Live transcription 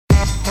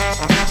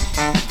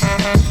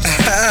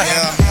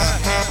Yeah.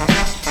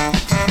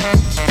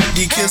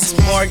 Dee Kae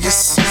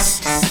Marcus.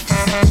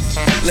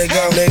 Let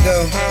go, let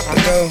go,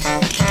 let go.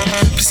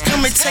 Please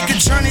come and take a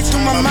journey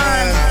through my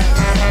mind.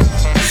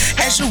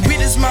 As you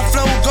witness my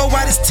flow, go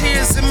out as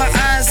tears in my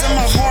eyes and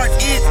my heart.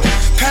 It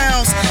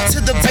pounds to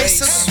the bass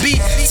of the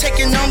beat,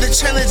 taking on the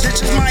challenge that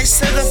just might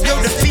set up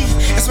your defeat.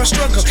 It's my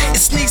struggle, it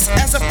sneaks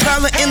as a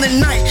prowler in the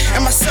night,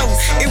 and my soul,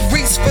 it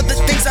reaches for the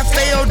things I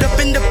failed up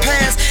in the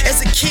past. As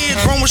a kid,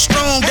 growing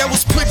strong, that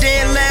was put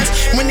there last.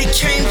 When it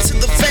came to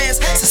the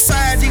fast,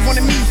 society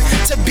wanted me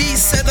to be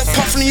set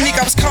apart from the unique.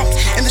 I was caught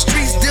in the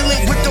streets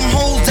dealing with them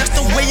hoes, that's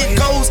the way it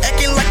goes.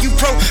 Acting like you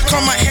pro,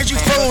 call my head you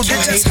froze.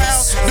 That's just how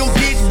them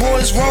big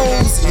boys roll,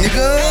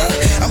 nigga.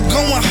 I'm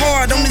going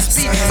hard on this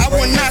beat, I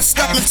will not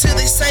stop until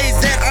they say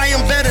that I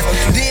am better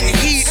than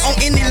he on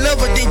any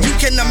level than you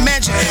can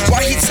imagine.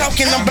 While he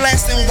talking, I'm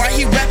blasting. While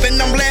he rapping,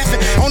 I'm laughing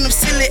on them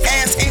silly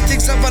ass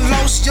antics of a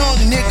lost young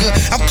nigga.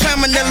 I'm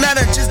climbing the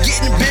ladder, just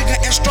getting bigger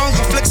and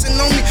stronger, flexing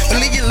on me, but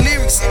leave your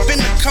lyrics up in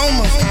the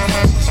coma.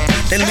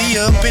 They leave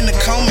you up in the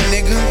coma,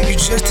 nigga. You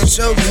just a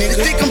joke, nigga.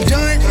 You think I'm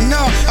done?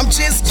 No, I'm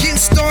just getting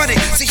started.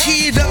 To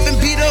heat up and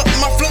beat up,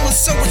 my flow is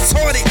so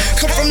retarded.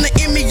 Come from the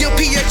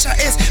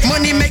MEUPHIS,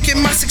 money making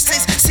my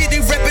success. City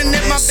rapping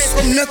at my best,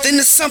 from nothing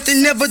to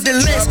something,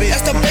 nevertheless.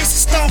 As the bass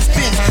is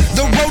stomping,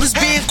 the road is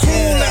being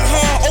cool and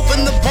hard.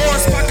 Open the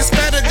bars, pockets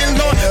fatter than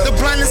Lord. The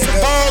blindness of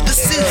all the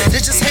sin,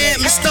 they just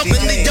had me stumping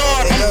the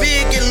yard. I'm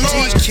big and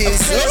large, of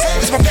course,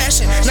 it's my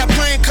passion. Not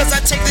playing cause I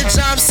take the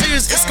job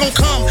serious. It's gonna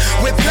come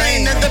with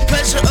pain and the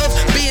pleasure of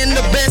being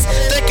the best.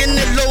 Thanking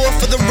the Lord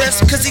for the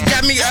rest, cause he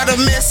got me out of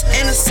mess.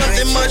 And it's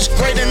something much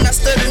greater, not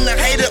studying a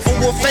hater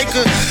or a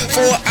faker.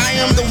 For I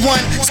am the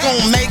one that's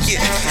gonna make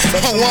it.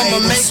 Oh, I'ma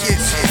make it.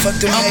 Fuck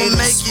them I'ma haters.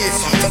 make it.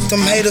 Fuck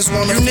them haters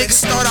wanna You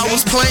flex niggas thought I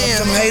was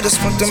playing.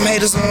 Fuck them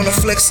haters wanna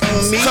flex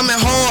on me. Coming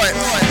hard,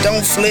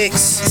 Don't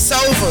flex. it's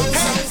over.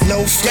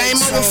 No flex. Game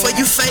over for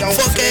you fake Don't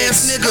fuck flex. ass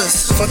niggas.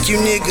 Fuck you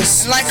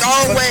niggas. Like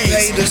Fuck always,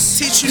 haters.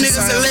 teach you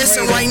niggas a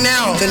lesson right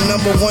now. The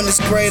number one is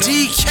greater.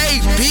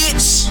 G.O.A.T,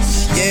 bitch.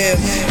 Yeah,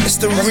 it's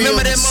the real.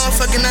 Remember that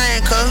motherfucking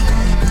name, cuz.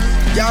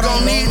 Y'all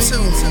don't need to.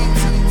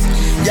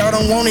 Y'all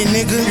don't want it,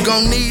 nigga. You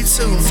gon' need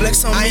to.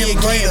 Flex on I me am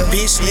again, greater,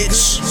 bitch.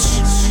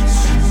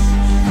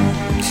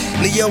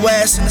 Leave your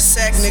ass in the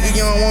sack, nigga.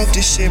 You don't want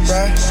this shit,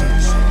 bruh.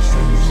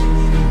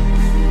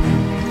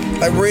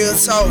 Like real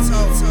talk.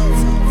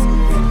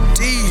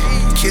 Dee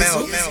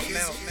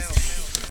Kae.